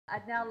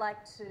I'd now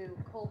like to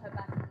call her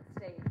back on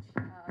stage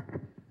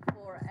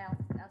for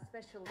our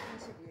special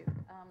interview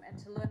and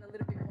to learn a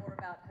little bit more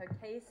about her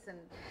case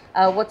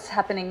and what's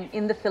happening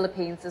in the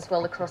Philippines as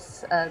well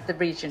across the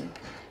region.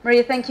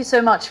 Maria, thank you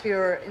so much for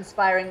your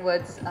inspiring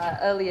words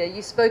earlier.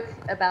 You spoke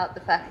about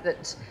the fact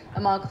that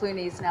Amal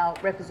Clooney is now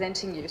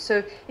representing you.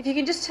 So if you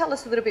can just tell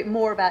us a little bit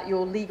more about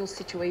your legal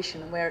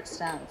situation and where it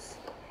stands.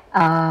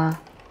 I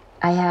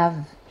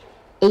have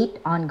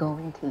 8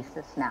 ongoing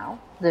cases now.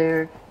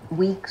 There are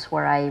weeks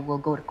where I will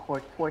go to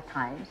court 4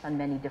 times on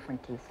many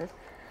different cases.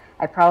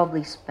 I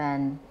probably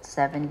spend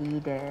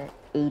 70 to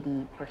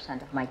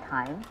 80% of my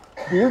time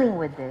dealing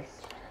with this,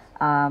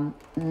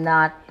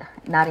 not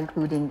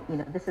including,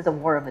 this is a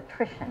war of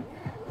attrition.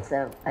 It's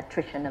an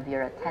attrition of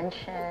your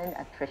attention,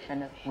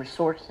 attrition of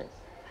resources.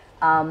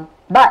 But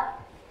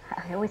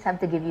I always have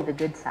to give you the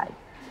good side.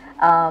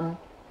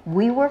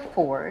 We were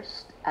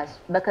forced,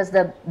 because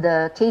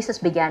the cases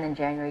began in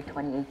January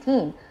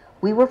 2018,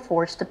 we were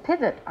forced to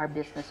pivot our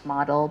business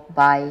model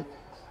by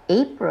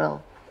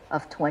April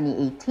of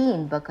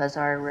 2018 because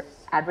our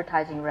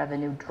advertising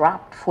revenue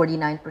dropped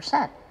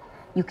 49%.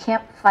 You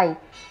can't fight.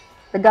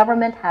 The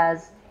government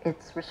has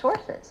its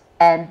resources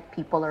and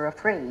people are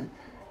afraid.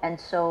 And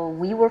so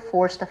we were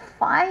forced to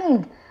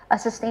find a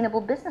sustainable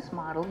business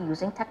model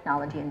using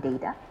technology and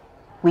data.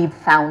 We've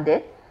found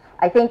it.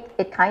 I think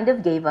it kind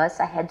of gave us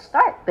a head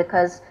start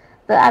because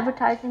the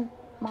advertising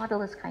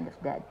model is kind of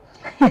dead.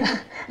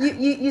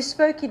 You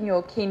spoke in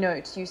your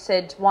keynote, you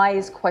said, why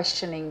is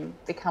questioning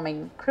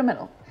becoming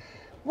criminal?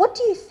 What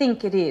do you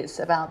think it is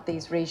about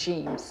these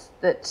regimes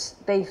that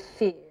they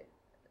fear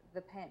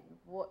the pen,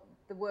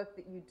 the work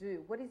that you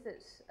do? What is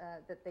it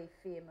that they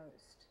fear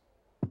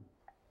most?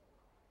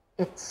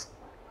 It's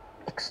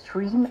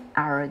extreme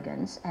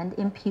arrogance and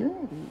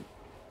impunity.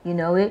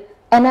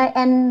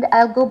 And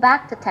I'll go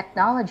back to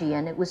technology,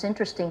 and it was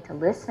interesting to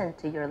listen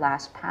to your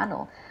last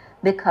panel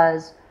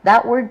because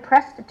that word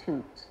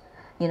prostitutes,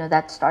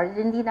 that started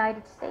in the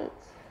United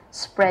States,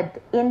 spread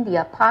to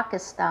India,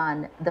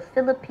 Pakistan, the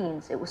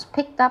Philippines. It was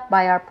picked up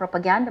by our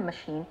propaganda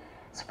machine,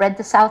 spread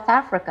to South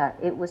Africa.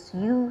 It was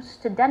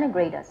used to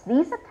denigrate us.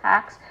 These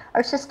attacks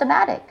are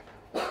systematic.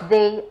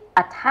 They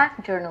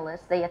attack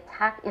journalists, they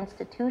attack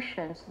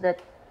institutions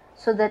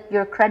so that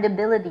your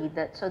credibility,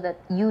 so that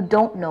you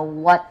don't know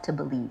what to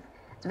believe.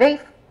 It's very,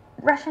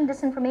 Russian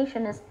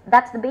disinformation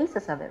that's the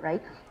basis of it,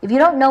 right? If you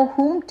don't know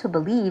whom to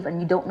believe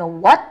and you don't know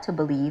what to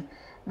believe,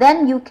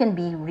 then you can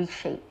be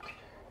reshaped.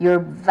 Your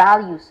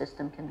value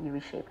system can be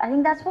reshaped. I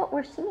think that's what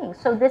we're seeing.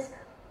 So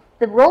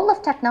the role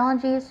of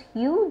technology is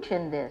huge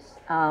in this.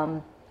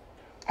 And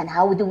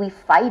how do we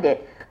fight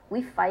it?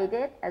 We fight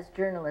it as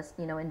journalists,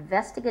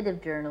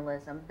 investigative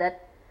journalism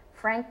that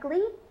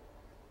frankly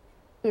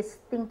is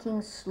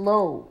thinking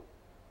slow,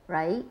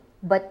 right?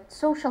 But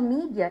social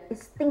media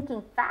is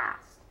thinking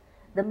fast.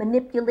 The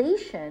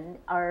manipulation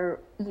are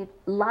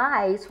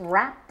lies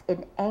wrapped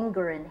in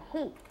anger and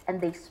hate, and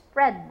they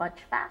spread much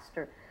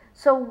faster.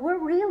 So we're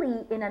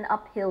really in an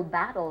uphill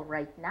battle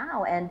right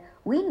now, and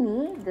we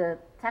need the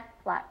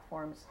tech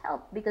platforms'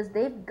 help because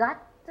they've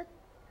got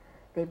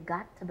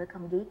to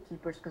become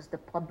gatekeepers because the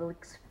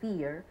public's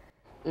fear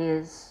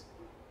is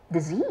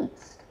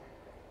diseased.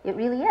 It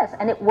really is,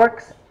 and it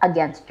works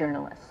against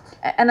journalists.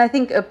 And I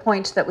think a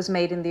point that was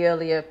made in the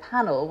earlier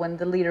panel when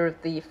the leader of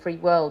the free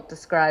world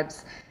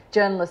describes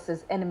journalists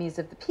as enemies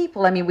of the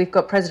people. I mean, we've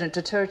got President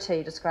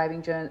Duterte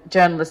describing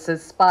journalists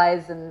as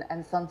spies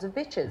and sons of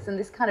bitches, and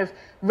this kind of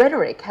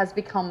rhetoric has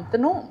become the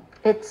norm.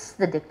 It's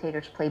the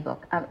dictator's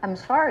playbook. I'm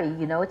sorry,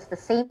 it's the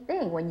same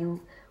thing when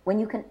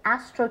you can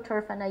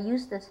astroturf, and I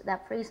use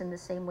that phrase in the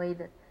same way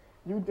that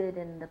you did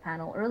in the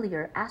panel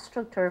earlier.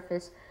 Astroturf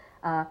is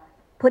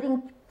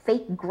putting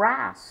fake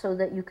grass so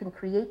that you can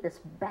create this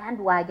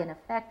bandwagon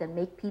effect and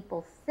make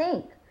people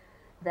think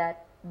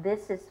that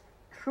this is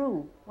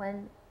true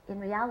when in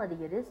reality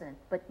it isn't,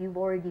 but you've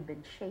already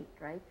been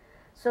shaped, right?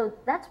 So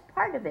that's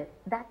part of it.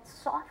 That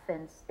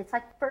softens. It's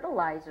like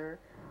fertilizer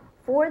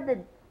for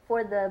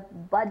the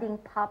budding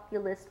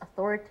populist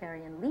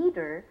authoritarian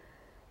leader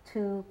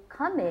to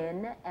come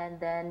in and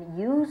then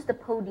use the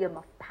podium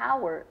of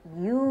power,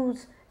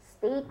 use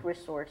state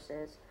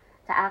resources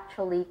to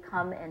actually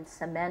come and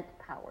cement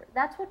power.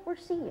 That's what we're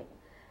seeing.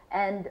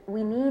 And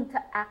we need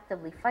to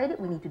actively fight it.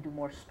 We need to do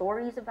more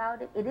stories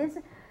about it. It is,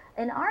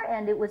 in our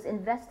end, it was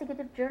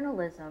investigative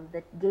journalism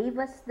that gave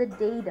us the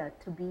data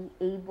to be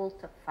able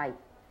to fight.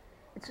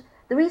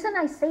 The reason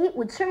I say it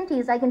with certainty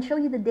is I can show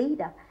you the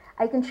data.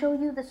 I can show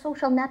you the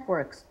social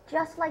networks,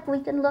 just like we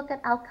can look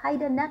at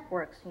Al-Qaeda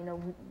networks.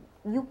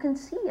 You can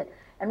see it.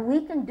 And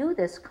we can do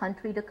this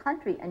country to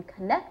country and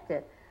connect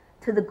it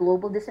to the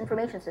global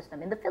disinformation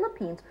system. In the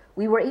Philippines,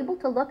 we were able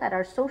to look at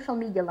our social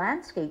media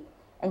landscape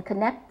and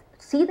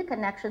see the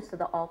connections to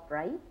the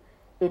alt-right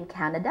in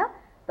Canada,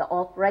 the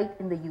alt-right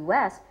in the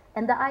US,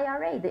 and the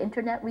IRA, the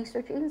Internet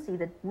Research Agency,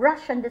 the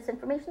Russian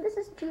disinformation. This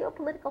is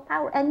geopolitical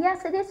power. And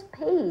yes, it is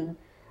paid.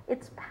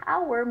 It's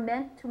power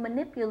meant to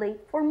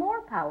manipulate for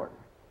more power.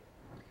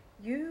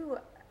 You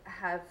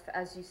have,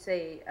 as you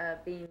say,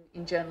 been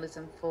in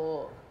journalism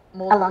for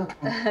more A long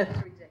than time.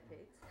 3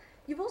 decades.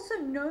 You've also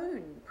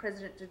known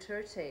President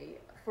Duterte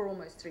for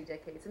almost 3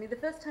 decades. I mean, the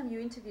first time you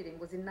interviewed him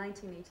was in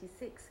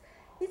 1986.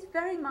 He's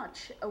very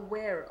much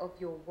aware of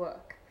your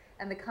work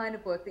and the kind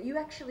of work that you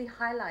actually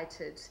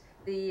highlighted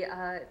the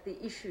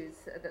issues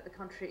that the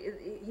country,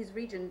 his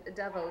region,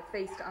 Davao,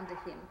 faced under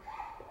him.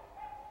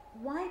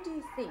 Why do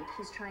you think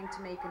he's trying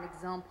to make an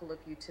example of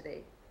you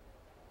today?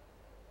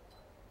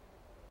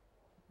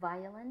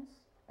 Violence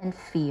and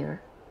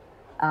fear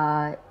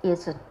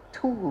is a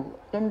tool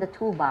in the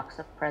toolbox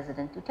of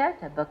President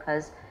Duterte,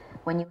 because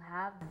when you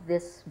have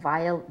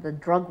the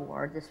drug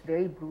war, this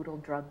very brutal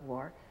drug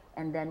war,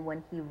 and then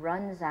when he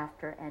runs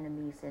after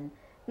enemies, and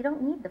you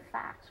don't need the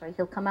facts, right?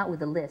 He'll come out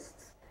with a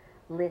list,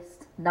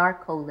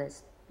 narco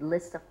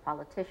list of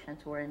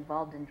politicians who are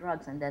involved in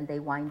drugs, and then they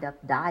wind up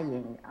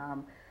dying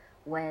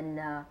when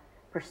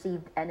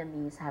perceived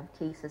enemies have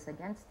cases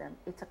against them.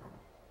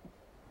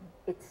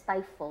 It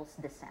stifles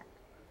dissent.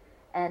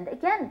 And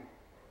again,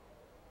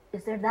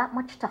 is there that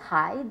much to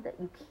hide that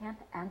you can't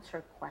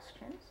answer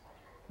questions,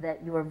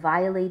 that you are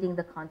violating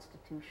the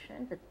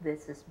Constitution, that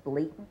this is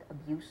blatant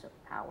abuse of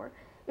power?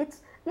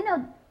 It's, you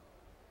know,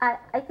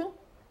 I think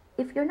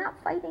if you're not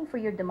fighting for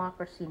your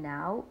democracy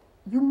now,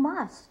 you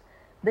must,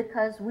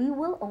 because we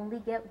will only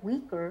get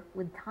weaker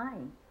with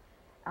time.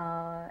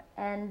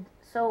 And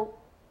so,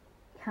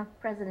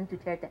 President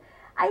Duterte,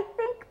 I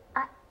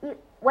think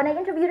when I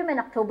interviewed him in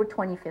October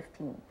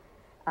 2015,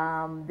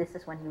 this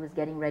is when he was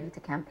getting ready to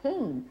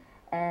campaign,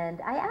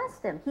 and I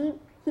asked him,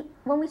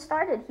 when we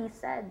started, he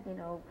said, you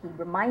know, he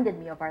reminded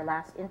me of our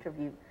last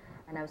interview,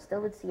 and I was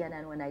still with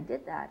CNN when I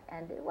did that,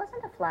 and it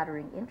wasn't a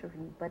flattering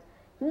interview, but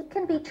he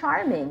can be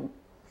charming.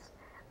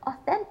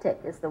 Authentic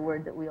is the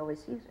word that we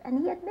always use,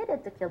 and he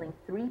admitted to killing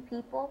 3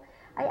 people.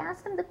 I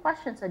asked him the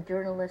questions a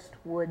journalist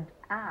would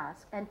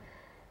ask, and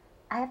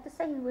I have to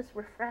say he was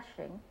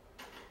refreshing,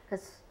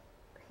 because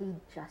he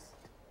just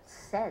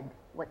said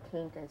what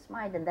came to his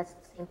mind, and that's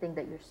the same thing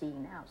that you're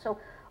seeing now. So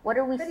what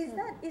are we seeing?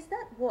 But is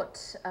that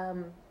what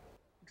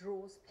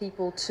draws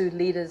people to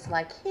leaders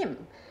like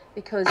him?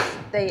 Because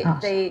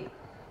they,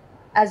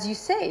 as you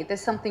say,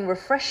 there's something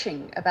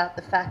refreshing about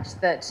the fact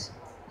that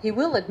he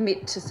will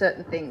admit to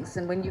certain things,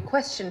 and when you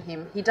question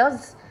him, he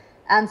does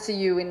answer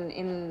you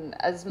in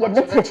as much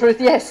of the truth.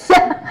 Yes.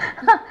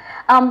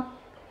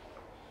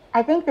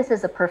 I think this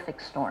is a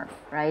perfect storm,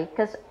 right?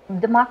 Because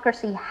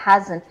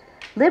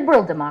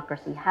liberal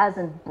democracy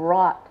hasn't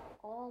brought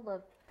all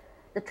of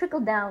the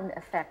trickle-down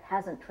effect,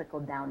 hasn't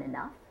trickled down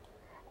enough.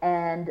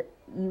 And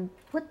you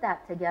put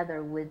that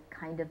together with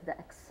kind of the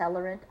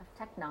accelerant of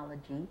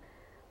technology,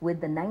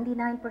 with the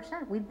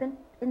 99%. We've been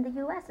in the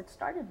US, it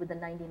started with the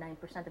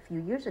 99% a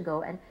few years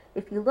ago. And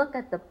if you look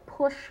at the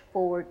push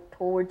forward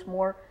towards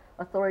more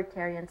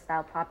authoritarian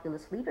style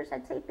populist leaders,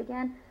 I'd say it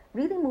began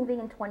really moving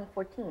in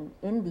 2014.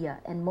 India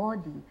and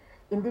Modi.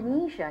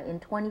 Indonesia in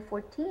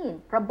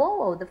 2014.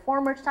 Prabowo, the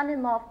former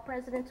son-in-law of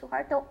President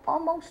Suharto,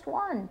 almost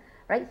won,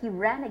 right? He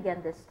ran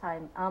again this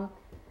time.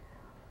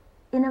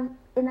 In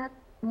a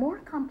more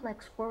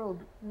complex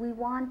world, we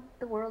want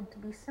the world to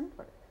be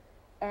simpler.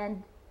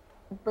 And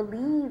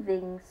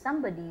believing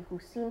somebody who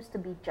seems to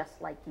be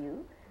just like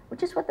you,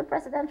 which is what the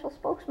presidential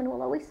spokesman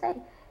will always say,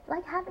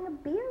 like having a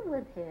beer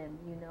with him,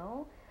 you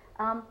know?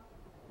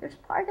 There's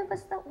part of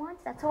us that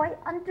wants that. So I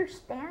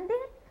understand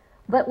it,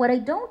 but what I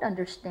don't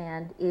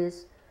understand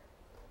is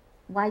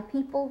why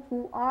people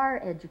who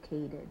are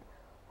educated,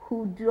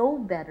 who know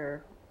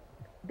better,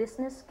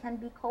 business can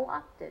be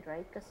co-opted,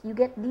 right? Because you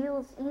get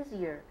deals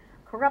easier.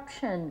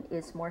 Corruption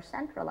is more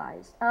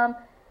centralized.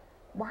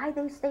 Why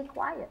they stay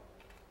quiet?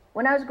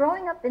 When I was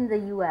growing up in the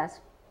U.S.,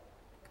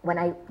 when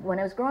I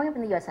was growing up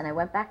in the U.S. and I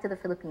went back to the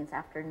Philippines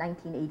after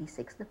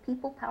 1986, the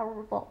People Power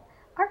Revolt,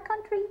 our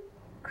country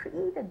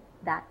created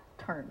that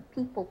term,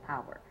 people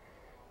power.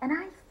 And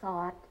I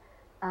thought,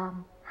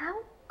 how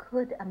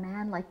could a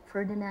man like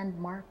Ferdinand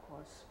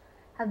Marcos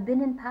have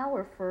been in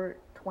power for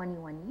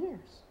 21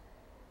 years?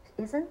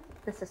 Isn't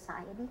the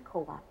society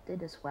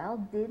co-opted as well?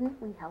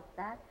 Didn't we help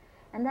that?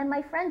 And then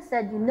my friend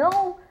said, you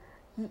know,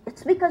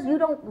 it's because you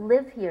don't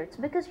live here. It's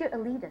because you're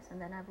elitist.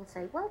 And then I will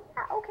say, well,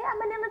 yeah, okay,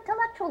 I'm an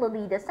intellectual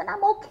elitist, and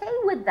I'm okay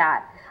with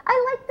that.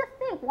 I like to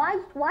think.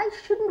 Why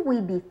shouldn't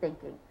we be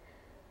thinking?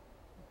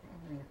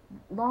 Anyway,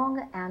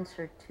 long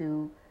answer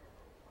to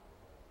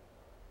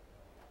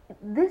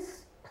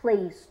this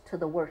plays to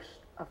the worst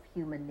of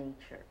human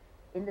nature.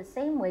 In the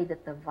same way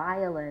that the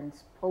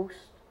violence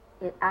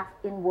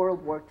in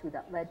World War II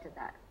that led to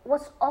that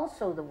was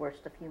also the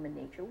worst of human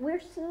nature. We're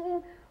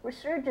seeing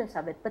resurgence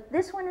of it, but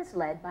this one is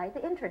led by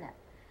the internet.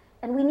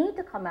 And we need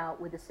to come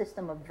out with a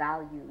system of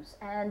values.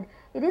 And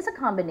it is a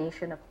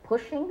combination of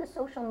pushing the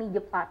social media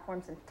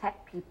platforms and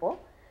tech people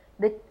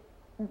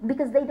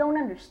because they don't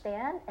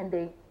understand, and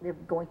they're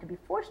going to be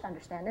forced to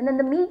understand. And then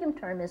the medium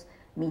term is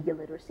media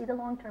literacy. The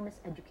long term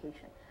is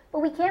education. But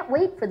we can't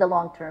wait for the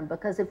long term,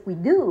 because if we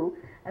do,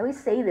 I always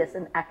say this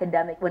in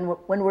academic, when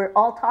we're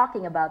all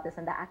talking about this,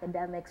 and the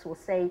academics will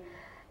say,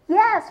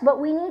 yes, but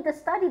we need to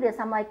study this.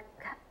 I'm like,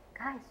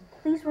 guys,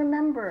 please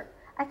remember,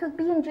 I could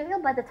be in jail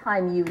by the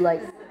time you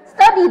like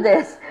study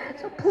this.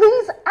 So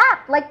please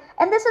act like,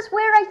 and this is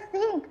where I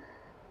think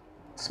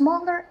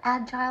smaller,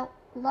 agile,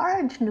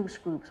 large news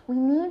groups, we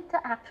need to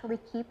actually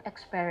keep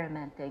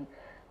experimenting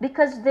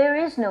because there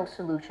is no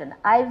solution.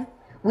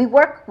 We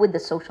work with the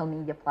social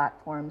media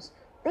platforms.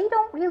 They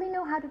don't really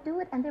know how to do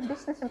it, and their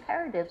business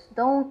imperatives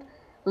don't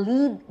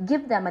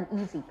give them an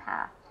easy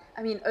path.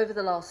 I mean, over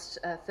the last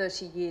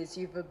 30 years,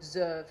 you've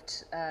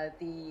observed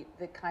the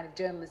kind of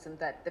journalism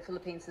that the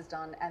Philippines has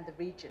done and the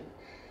region.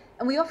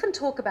 And we often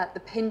talk about the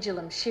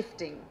pendulum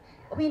shifting.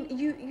 I mean,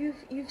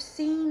 you've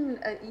seen,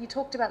 you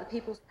talked about the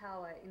people's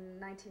power in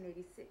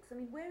 1986. I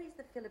mean, where is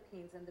the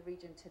Philippines and the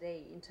region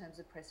today in terms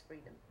of press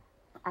freedom?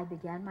 I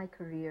began my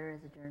career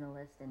as a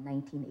journalist in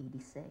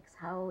 1986.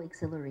 How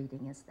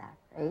exhilarating is that,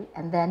 right?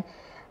 And then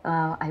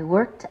I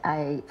worked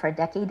for a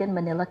decade in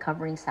Manila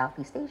covering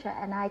Southeast Asia,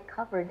 and I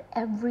covered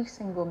every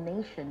single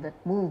nation that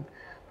moved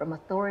from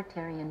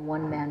authoritarian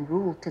one-man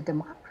rule to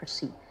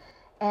democracy.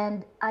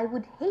 And I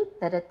would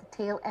hate that at the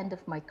tail end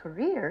of my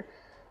career,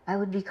 I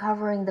would be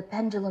covering the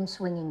pendulum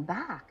swinging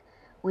back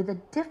with a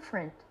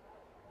different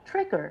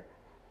trigger.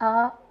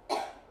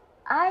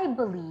 I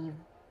believe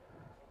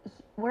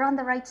we're on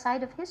the right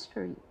side of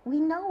history. We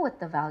know what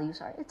the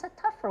values are. It's a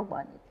tougher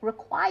one. It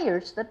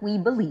requires that we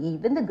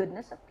believe in the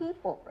goodness of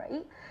people,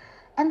 right?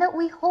 And that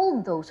we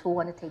hold those who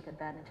want to take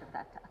advantage of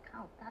that to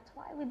account. That's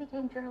why we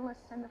became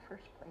journalists in the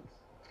first place.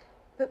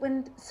 But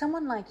when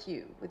someone like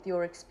you, with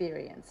your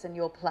experience and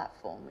your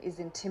platform, is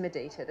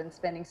intimidated and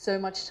spending so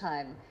much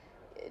time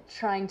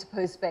trying to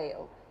post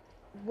bail,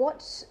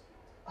 what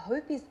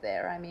hope is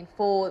there, I mean,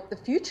 for the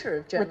future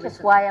of journalism? Which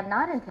is why I'm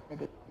not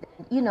intimidated.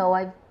 You know,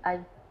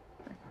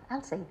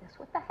 I'll say this,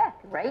 what the heck,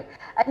 right?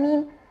 I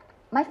mean,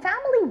 my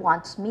family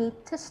wants me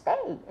to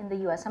stay in the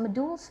U.S. I'm a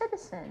dual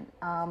citizen.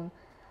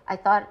 I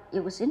thought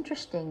it was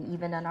interesting,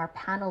 even on our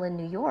panel in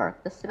New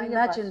York, the three of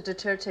us. I imagine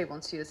Duterte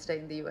wants you to stay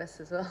in the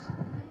U.S. as well.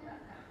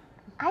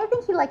 I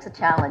think he likes a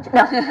challenge.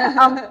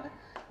 No,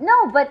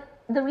 no, but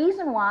the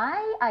reason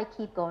why I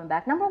keep going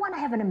back, number one, I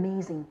have an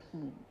amazing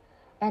team.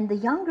 And the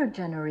younger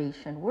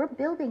generation, we're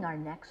building our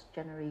next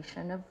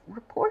generation of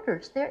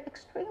reporters. They're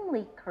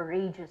extremely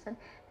courageous, and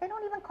they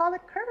don't even call it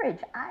courage.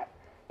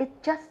 It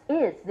just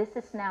is. This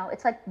is now,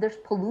 it's like there's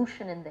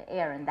pollution in the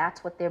air, and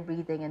that's what they're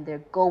breathing, and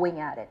they're going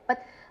at it.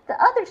 But the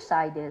other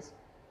side is,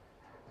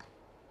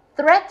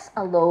 threats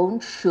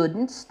alone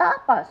shouldn't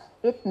stop us.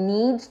 It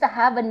needs to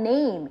have a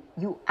name.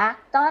 You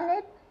act on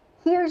it,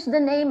 here's the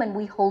name, and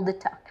we hold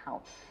it to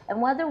account.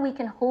 And whether we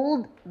can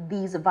hold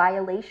these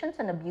violations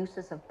and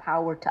abuses of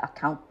power to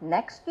account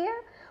next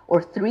year,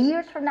 or 3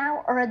 years from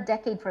now, or a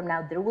decade from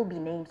now, there will be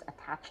names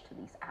attached to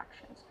these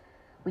actions.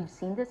 We've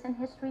seen this in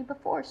history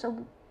before,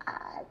 so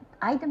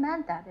I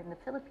demand that in the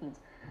Philippines.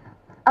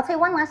 I'll say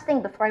one last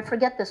thing before I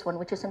forget this one,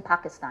 which is in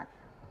Pakistan.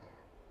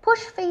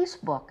 Push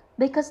Facebook,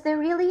 because they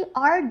really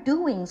are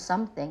doing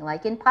something.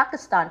 Like in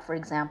Pakistan, for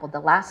example, the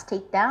last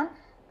takedown,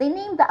 they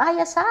named the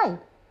ISI.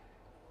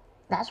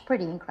 That's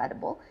pretty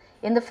incredible.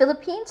 In the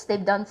Philippines,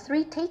 they've done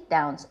 3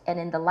 takedowns, and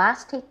in the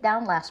last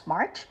takedown last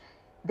March,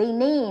 they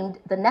named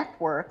the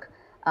network,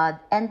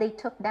 and they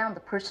took down the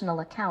personal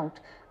account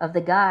of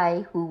the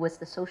guy who was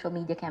the social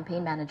media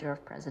campaign manager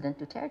of President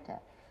Duterte,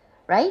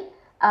 right?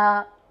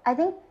 I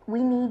think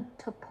we need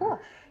to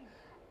push,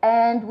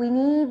 and we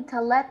need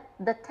to let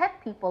the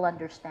tech people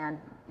understand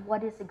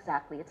what is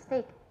exactly at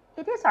stake.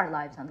 It is our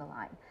lives on the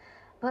line,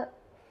 but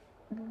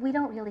we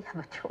don't really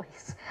have a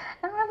choice.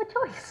 I don't have a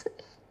choice.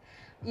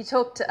 You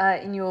talked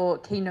in your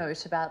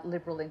keynote about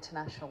liberal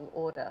international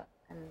order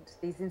and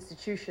these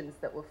institutions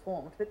that were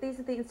formed, but these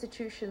are the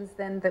institutions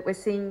then that we're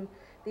seeing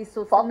these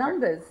sorts of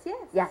numbers.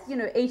 Yes. Yes. You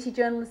know, 80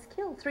 journalists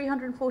killed,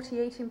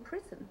 348 in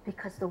prison.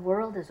 Because the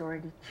world has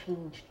already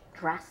changed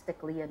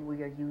drastically, and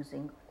we are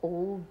using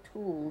old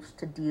tools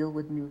to deal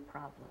with new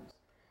problems.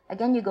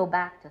 Again, you go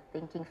back to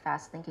thinking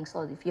fast, thinking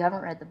slowly. If you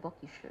haven't read the book,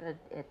 you should.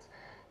 It's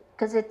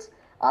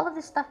all of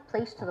this stuff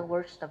plays to the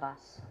worst of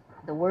us,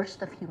 the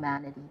worst of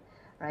humanity.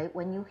 Right?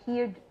 When you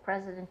hear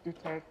President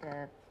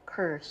Duterte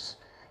curse,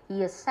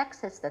 he is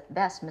sexist at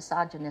best,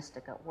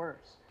 misogynistic at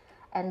worst.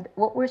 And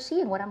what we're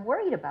seeing, what I'm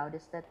worried about,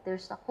 is that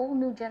there's a whole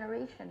new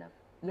generation of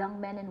young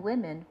men and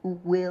women who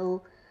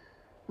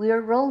we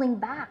are rolling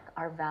back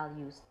our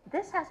values.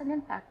 This has an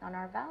impact on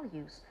our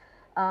values.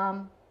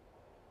 And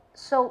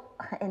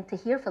to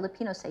hear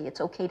Filipinos say it's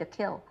okay to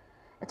kill.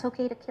 It's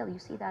okay to kill, you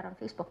see that on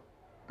Facebook.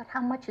 But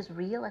how much is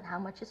real and how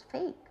much is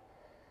fake?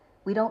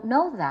 We don't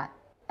know that.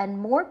 And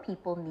more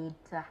people need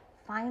to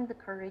find the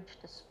courage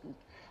to speak.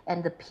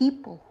 And the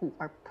people who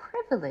are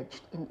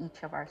privileged in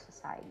each of our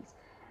societies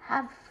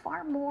have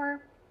far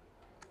more,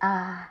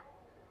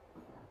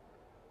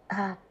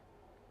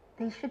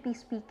 they should be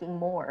speaking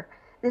more.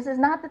 This is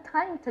not the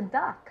time to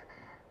duck.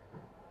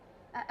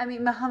 I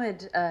mean,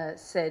 Mohammed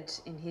said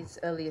in his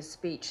earlier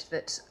speech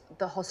that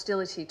the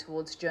hostility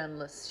towards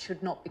journalists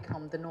should not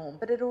become the norm,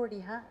 but it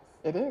already has.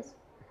 It is.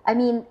 I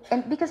mean,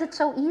 and because it's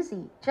so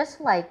easy, just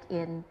like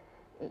in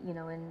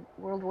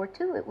World War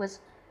II, it was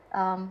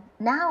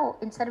Now,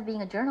 instead of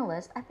being a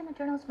journalist, I've been a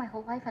journalist my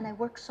whole life and I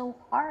work so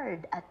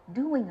hard at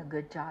doing a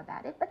good job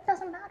at it, but it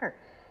doesn't matter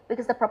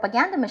because the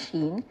propaganda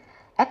machine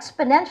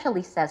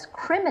exponentially says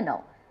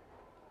criminal.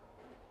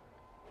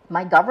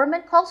 My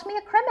government calls me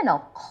a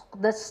criminal.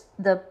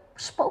 The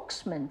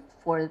spokesman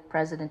for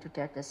President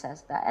Duterte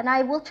says that, and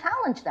I will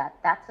challenge that.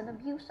 That's an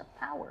abuse of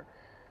power.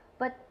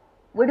 But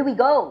where do we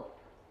go,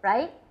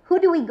 right? Who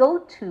do we go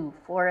to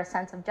for a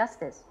sense of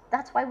justice?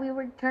 That's why we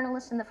were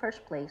journalists in the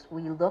first place.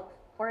 We look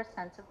for a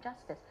sense of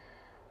justice.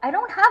 I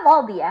don't have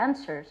all the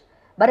answers,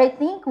 but I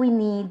think we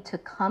need to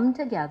come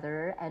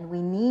together and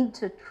we need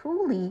to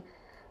truly,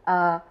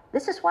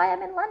 this is why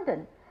I'm in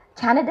London.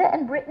 Canada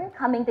and Britain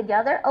coming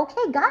together,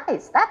 okay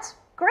guys, that's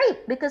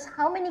great, because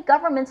how many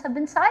governments have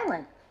been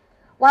silent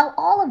while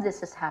all of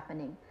this is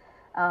happening?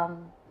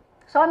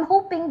 So I'm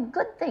hoping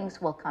good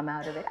things will come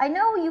out of it. I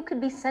know you could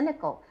be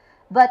cynical,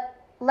 but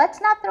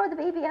let's not throw the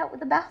baby out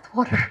with the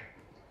bathwater.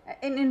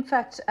 In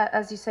fact,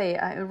 as you say,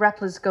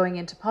 Rappler's going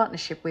into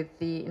partnership with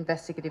the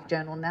Investigative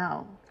Journal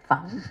now.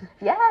 Fun.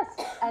 Yes.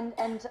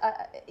 And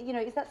you know,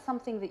 is that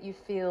something that you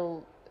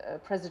feel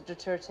President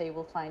Duterte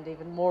will find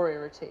even more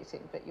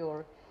irritating, that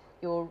you're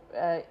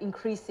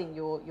increasing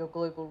your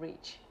global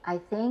reach? I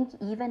think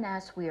even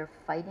as we are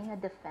fighting a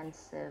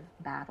defensive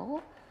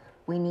battle,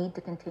 we need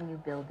to continue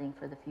building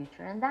for the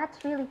future. And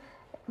that's really,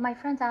 my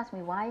friends ask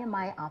me, why am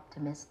I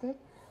optimistic?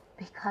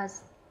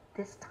 Because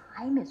this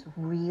time is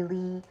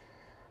really,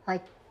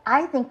 like,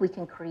 I think we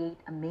can create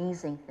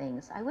amazing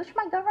things. I wish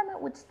my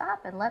government would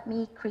stop and let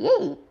me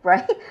create,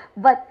 right?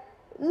 But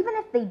even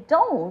if they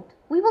don't,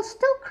 we will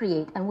still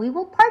create and we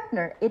will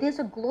partner. It is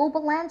a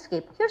global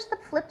landscape. Here's the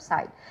flip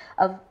side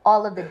of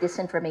all of the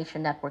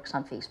disinformation networks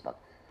on Facebook.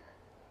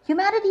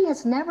 Humanity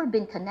has never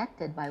been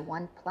connected by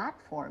one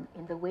platform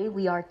in the way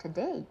we are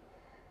today.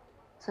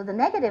 So the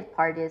negative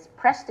part is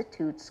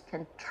prostitutes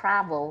can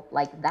travel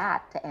like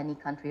that to any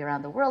country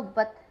around the world,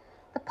 but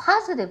the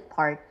positive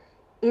part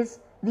is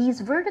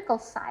these vertical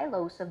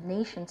silos of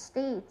nation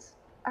states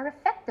are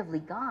effectively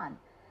gone.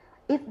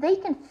 If they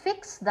can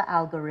fix the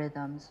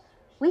algorithms,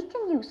 we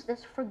can use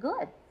this for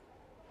good.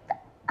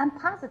 I'm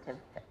positive.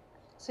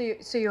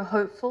 So you're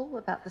hopeful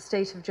about the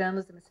state of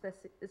journalism,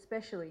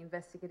 especially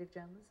investigative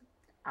journalism?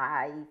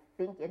 I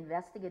think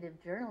investigative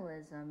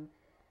journalism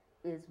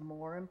is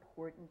more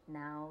important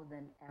now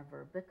than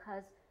ever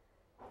because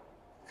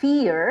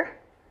fear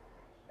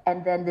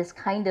and then this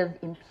kind of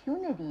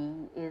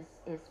impunity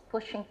is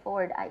pushing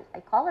forward. I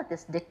call it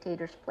this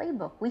dictator's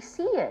playbook. We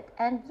see it.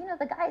 And, you know,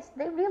 the guys,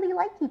 they really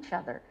like each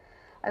other.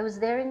 I was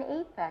there in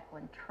APEC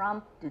when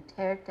Trump,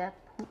 Duterte,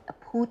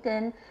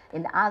 Putin,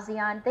 in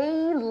ASEAN,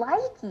 they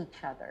like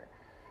each other.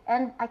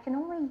 And I can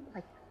only,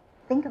 like,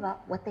 think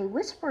about what they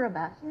whisper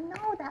about. You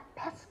know, that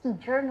pesky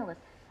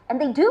journalist. And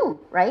they do,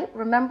 right?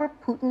 Remember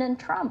Putin and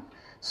Trump.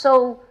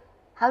 So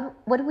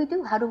what do we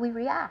do? How do we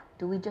react?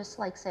 Do we just,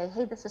 like, say,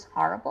 hey, this is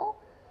horrible?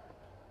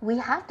 We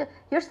have to,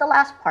 here's the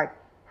last part.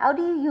 How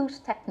do you use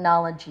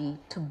technology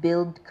to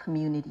build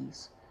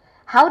communities?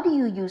 How do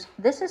you use,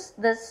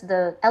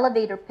 the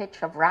elevator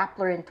pitch of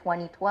Rappler in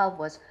 2012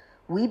 was,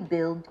 we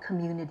build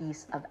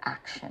communities of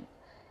action.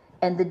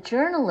 And the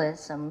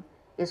journalism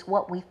is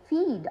what we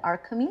feed our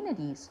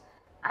communities.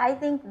 I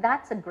think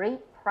that's a great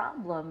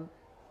problem,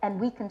 and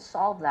we can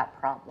solve that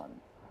problem.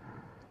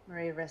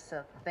 Maria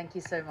Ressa, thank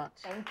you so much.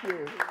 Thank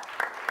you.